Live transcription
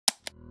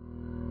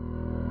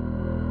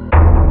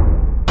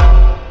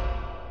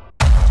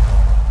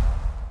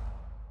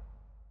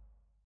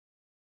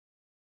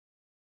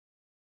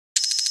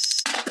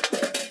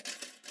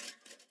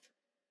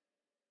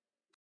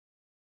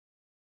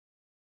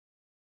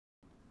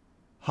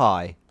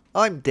Hi,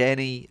 I'm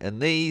Danny and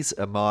these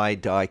are my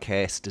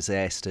Diecast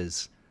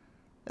Disasters.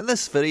 In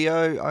this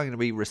video I'm going to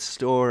be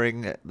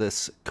restoring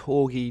this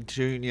Corgi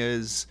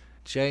Jr.'s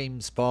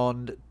James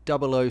Bond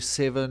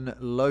 007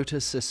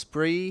 Lotus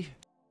Esprit.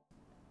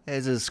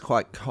 As is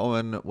quite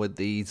common with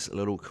these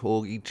little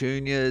Corgi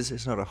Juniors,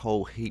 there's not a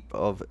whole heap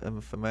of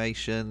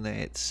information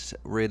that's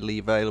readily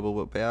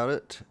available about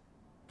it,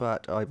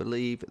 but I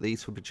believe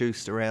these were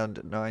produced around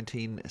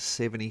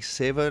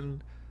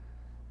 1977.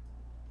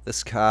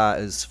 This car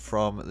is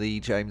from the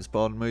James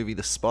Bond movie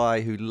The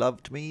Spy Who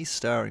Loved Me,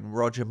 starring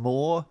Roger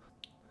Moore.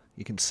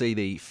 You can see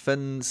the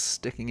fins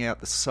sticking out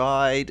the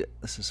side.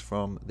 This is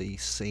from the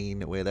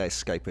scene where they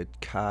escape a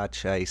car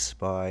chase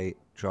by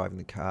driving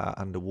the car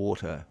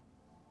underwater.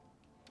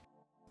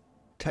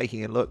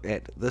 Taking a look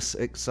at this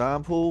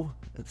example,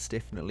 it's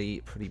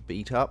definitely pretty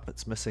beat up.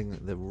 It's missing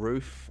the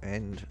roof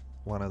and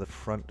one of the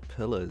front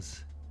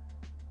pillars.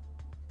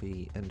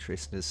 Be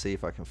interesting to see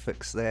if I can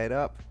fix that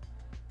up.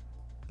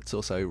 It's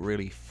also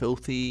really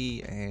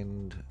filthy,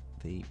 and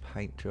the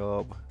paint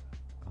job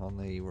on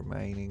the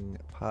remaining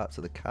parts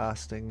of the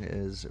casting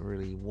is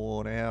really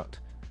worn out.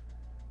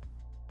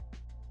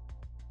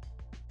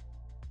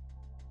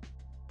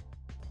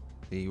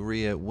 The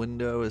rear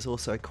window is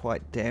also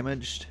quite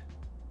damaged.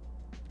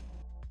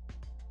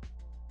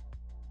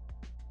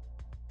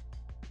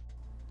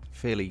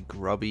 Fairly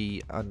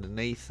grubby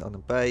underneath on the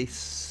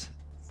base.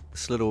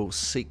 This little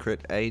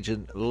secret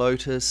agent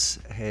Lotus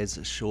has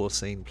sure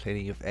seen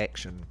plenty of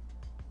action.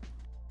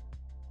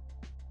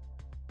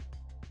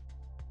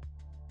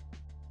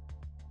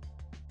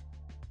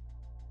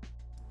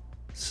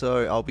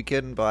 So I'll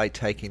begin by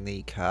taking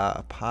the car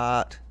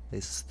apart.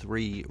 There's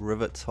 3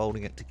 rivets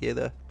holding it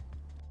together.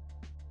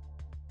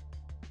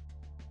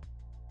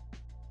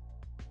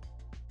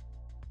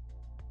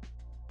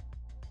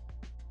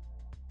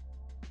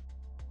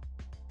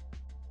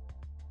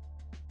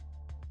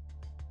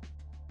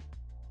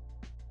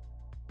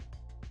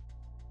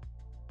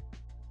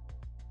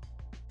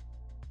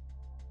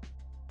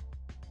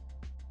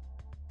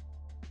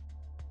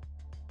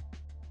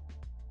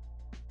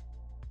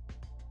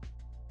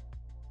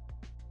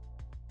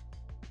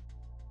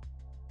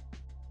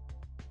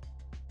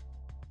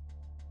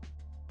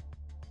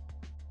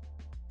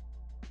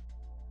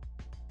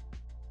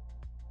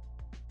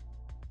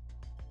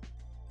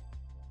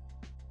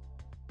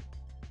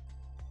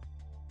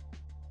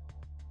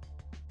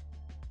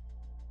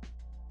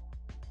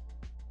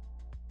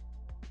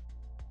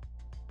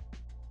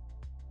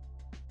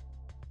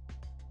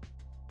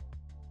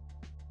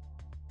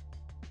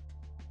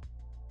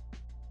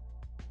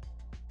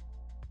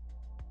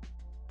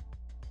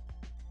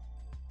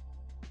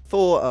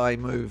 Before I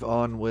move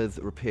on with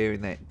repairing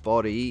that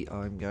body,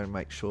 I'm going to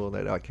make sure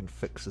that I can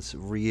fix this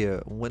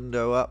rear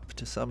window up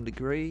to some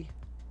degree.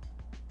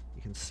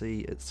 You can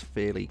see it's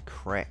fairly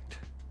cracked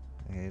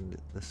and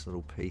this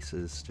little piece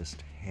is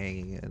just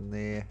hanging in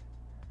there.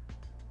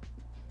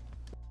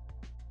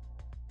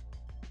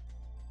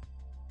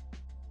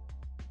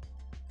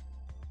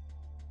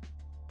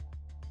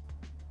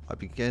 I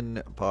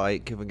begin by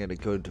giving it a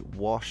good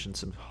wash in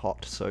some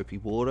hot soapy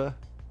water.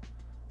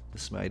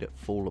 This made it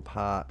fall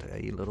apart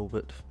a little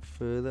bit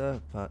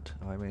further, but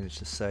I managed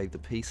to save the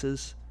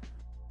pieces.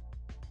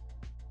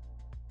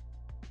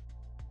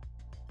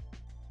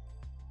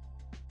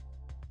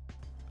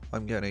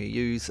 I'm going to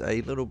use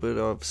a little bit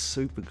of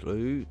super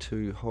glue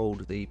to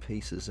hold the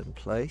pieces in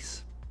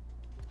place.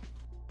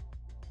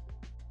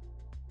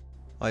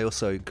 I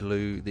also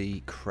glue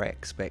the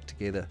cracks back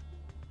together.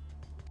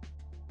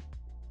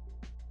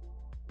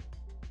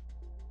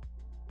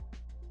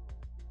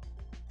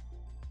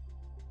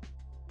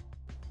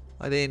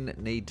 I then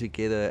need to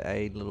gather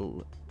a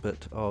little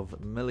bit of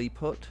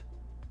milliput.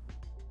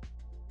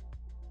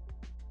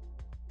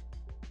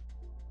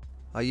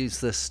 I use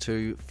this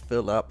to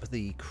fill up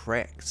the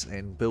cracks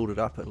and build it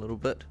up a little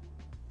bit.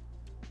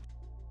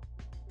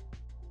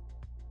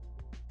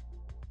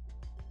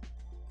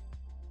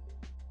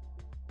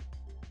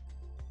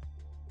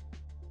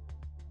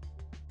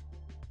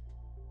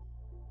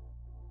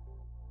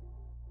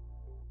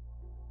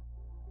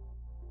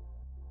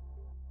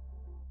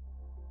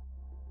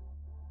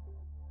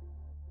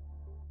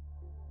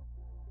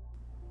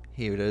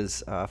 Here it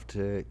is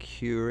after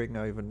curing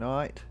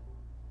overnight.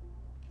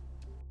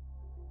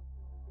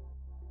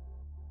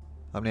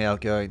 I'm now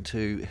going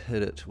to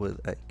hit it with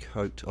a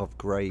coat of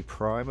grey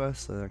primer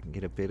so that I can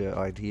get a better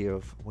idea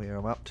of where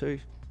I'm up to.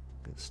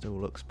 It still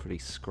looks pretty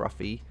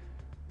scruffy.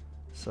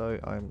 So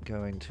I'm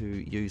going to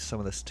use some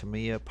of this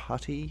Tamiya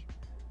putty.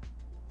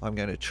 I'm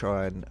going to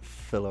try and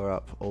filler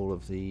up all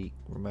of the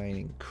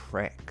remaining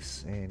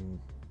cracks and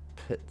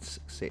pits,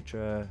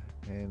 etc.,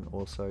 and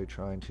also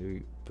trying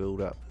to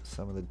build up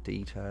some of the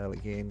detail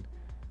again.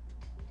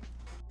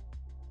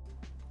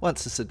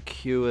 Once this had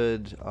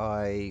cured,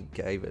 I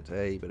gave it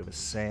a bit of a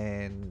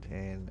sand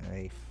and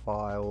a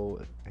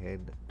file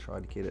and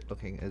tried to get it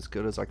looking as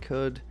good as I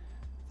could.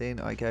 Then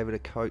I gave it a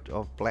coat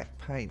of black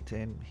paint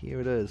and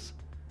here it is.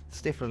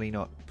 It's definitely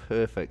not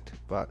perfect,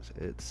 but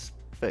it's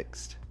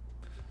fixed.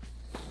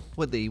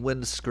 With the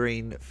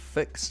windscreen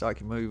fixed, I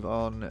can move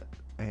on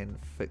and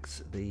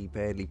fix the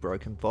badly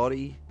broken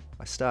body.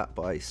 I start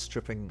by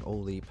stripping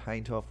all the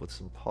paint off with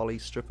some poly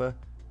stripper.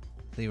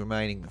 The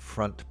remaining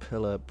front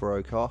pillar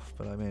broke off,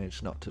 but I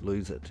managed not to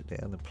lose it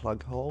down the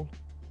plug hole.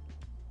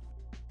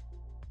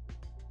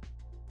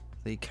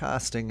 The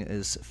casting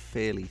is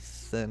fairly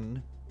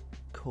thin.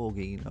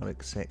 Corgi not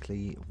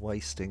exactly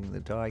wasting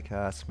the die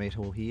cast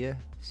metal here,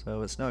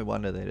 so it's no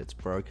wonder that it's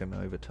broken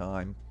over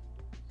time.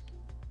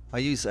 I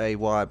use a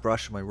wire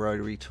brush on my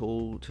rotary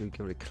tool to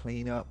give it a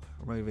clean up,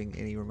 removing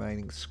any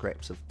remaining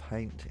scraps of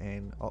paint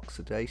and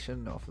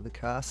oxidation off of the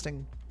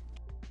casting.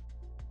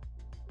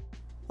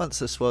 Once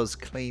this was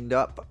cleaned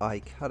up, I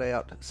cut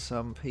out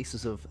some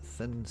pieces of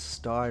thin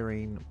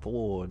styrene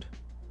board.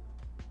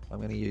 I'm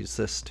going to use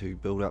this to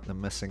build up the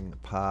missing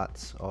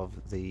parts of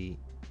the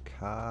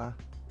car,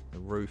 the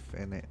roof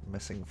and that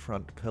missing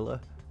front pillar.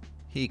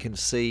 Here you can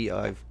see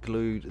I've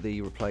glued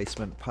the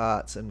replacement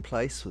parts in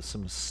place with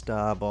some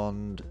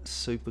Starbond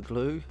super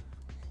glue.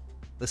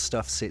 This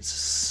stuff sets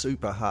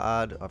super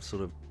hard. I've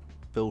sort of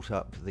built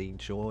up the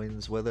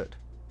joins with it.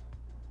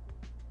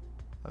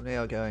 I'm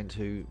now going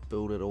to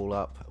build it all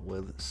up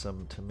with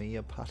some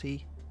Tamiya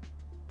putty.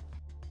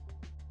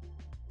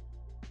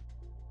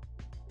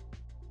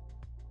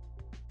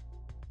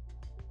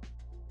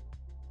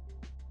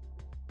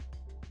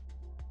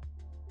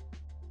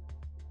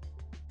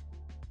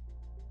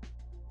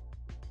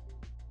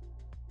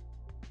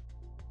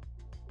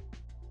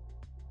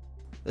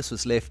 This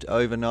was left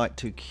overnight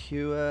to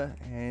cure,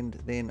 and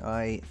then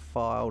I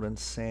filed and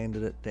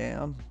sanded it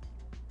down.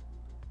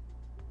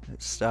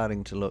 It's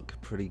starting to look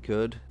pretty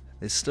good.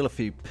 There's still a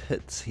few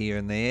pits here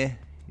and there.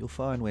 You'll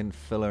find when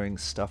fillering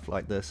stuff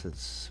like this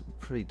it's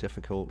pretty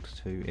difficult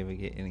to ever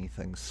get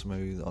anything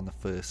smooth on the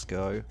first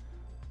go.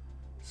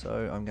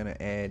 So I'm going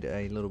to add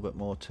a little bit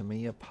more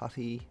Tamiya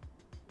putty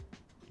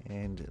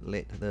and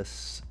let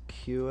this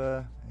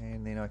cure,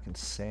 and then I can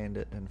sand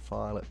it and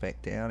file it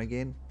back down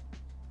again.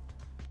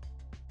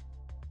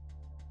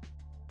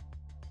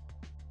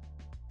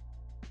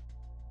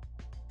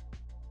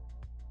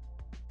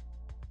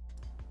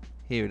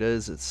 Here it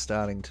is, it's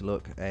starting to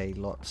look a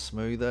lot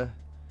smoother.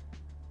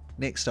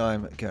 Next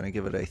I'm going to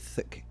give it a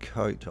thick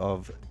coat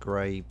of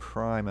grey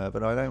primer,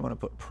 but I don't want to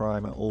put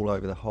primer all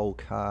over the whole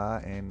car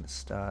and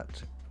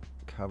start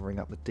covering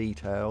up the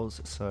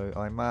details, so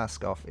I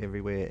mask off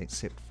everywhere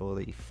except for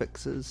the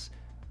fixes.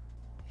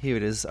 Here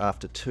it is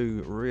after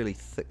two really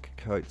thick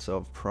coats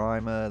of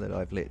primer that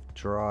I've let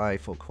dry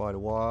for quite a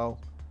while.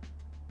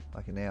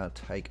 I can now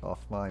take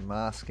off my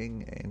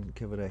masking and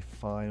give it a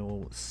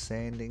final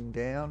sanding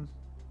down.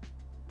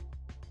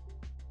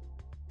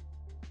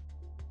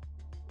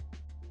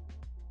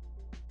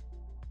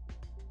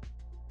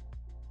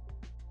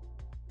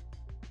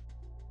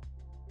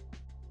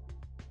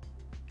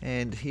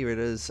 And here it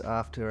is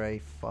after a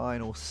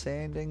final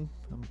sanding.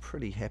 I'm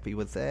pretty happy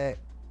with that.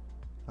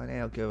 I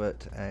now give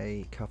it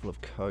a couple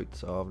of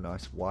coats of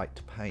nice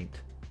white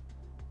paint.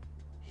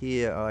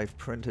 Here I've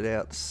printed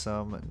out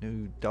some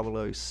new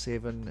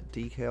 007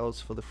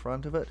 decals for the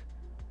front of it,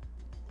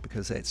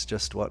 because that's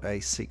just what a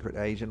secret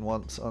agent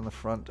wants on the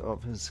front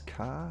of his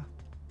car.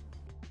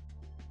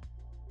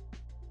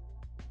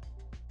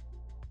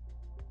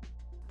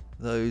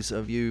 Those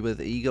of you with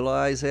eagle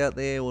eyes out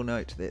there will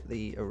note that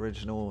the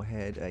original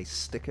had a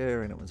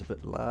sticker and it was a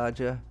bit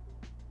larger.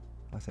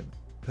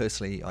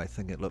 Personally I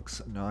think it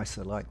looks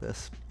nicer like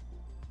this.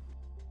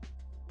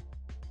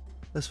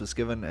 This was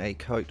given a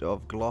coat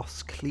of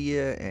gloss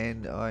clear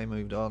and I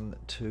moved on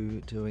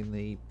to doing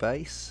the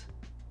base.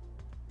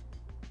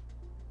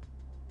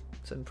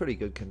 It's in pretty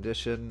good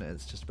condition,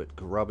 it's just a bit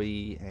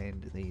grubby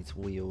and these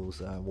wheels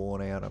are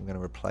worn out. I'm going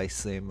to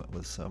replace them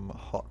with some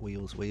Hot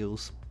Wheels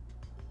wheels.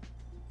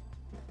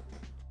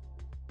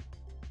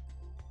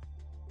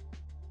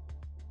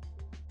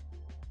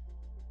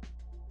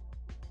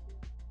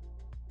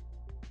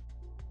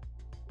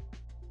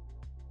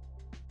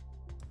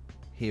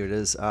 Here it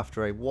is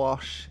after a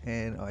wash,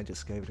 and I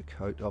just gave it a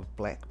coat of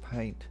black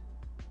paint.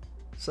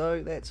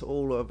 So that's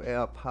all of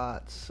our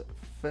parts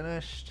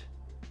finished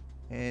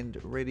and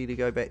ready to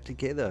go back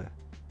together.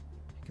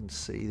 You can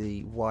see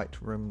the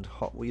white rimmed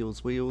Hot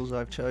Wheels wheels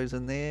I've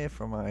chosen there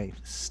from a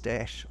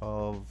stash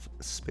of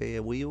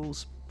spare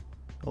wheels.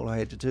 All I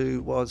had to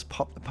do was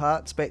pop the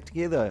parts back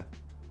together.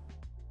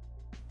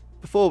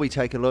 Before we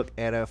take a look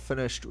at our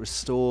finished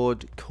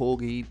restored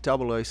Corgi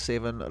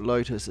 007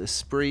 Lotus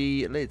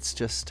Esprit, let's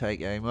just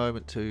take a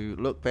moment to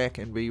look back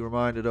and be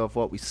reminded of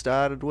what we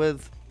started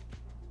with.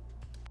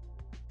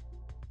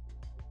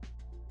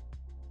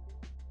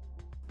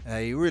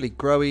 A really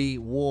grubby,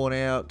 worn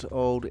out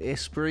old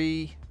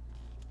Esprit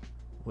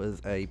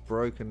with a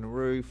broken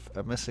roof,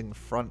 a missing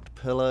front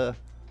pillar.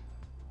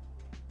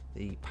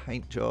 The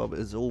paint job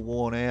is all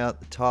worn out,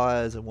 the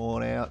tyres are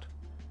worn out.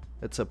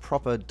 It's a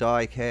proper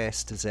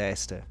die-cast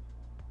disaster.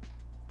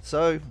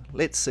 So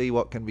let's see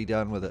what can be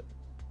done with it.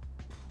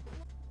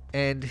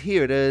 And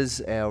here it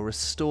is, our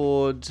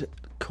restored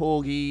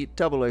Corgi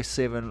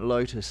 007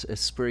 Lotus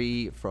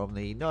Esprit from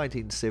the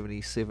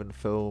 1977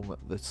 film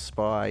The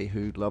Spy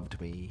Who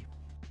Loved Me.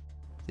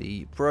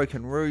 The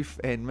broken roof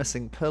and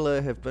missing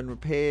pillar have been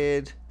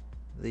repaired.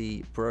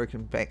 The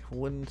broken back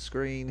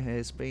windscreen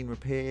has been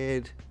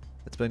repaired.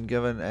 It's been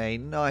given a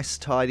nice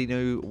tidy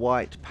new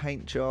white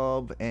paint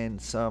job and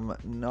some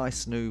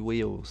nice new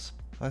wheels.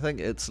 I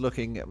think it's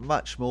looking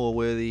much more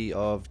worthy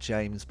of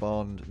James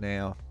Bond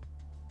now.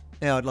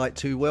 Now I'd like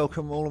to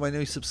welcome all of my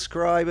new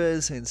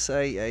subscribers and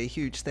say a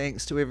huge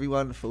thanks to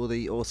everyone for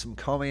the awesome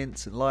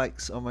comments and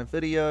likes on my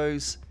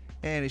videos.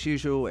 And as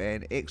usual,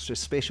 an extra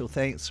special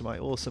thanks to my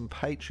awesome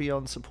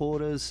Patreon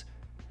supporters.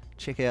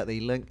 Check out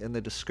the link in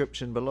the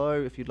description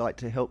below if you'd like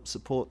to help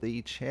support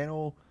the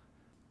channel.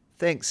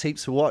 Thanks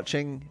heaps for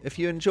watching. If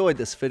you enjoyed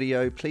this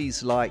video,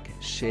 please like,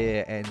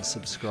 share and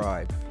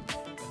subscribe.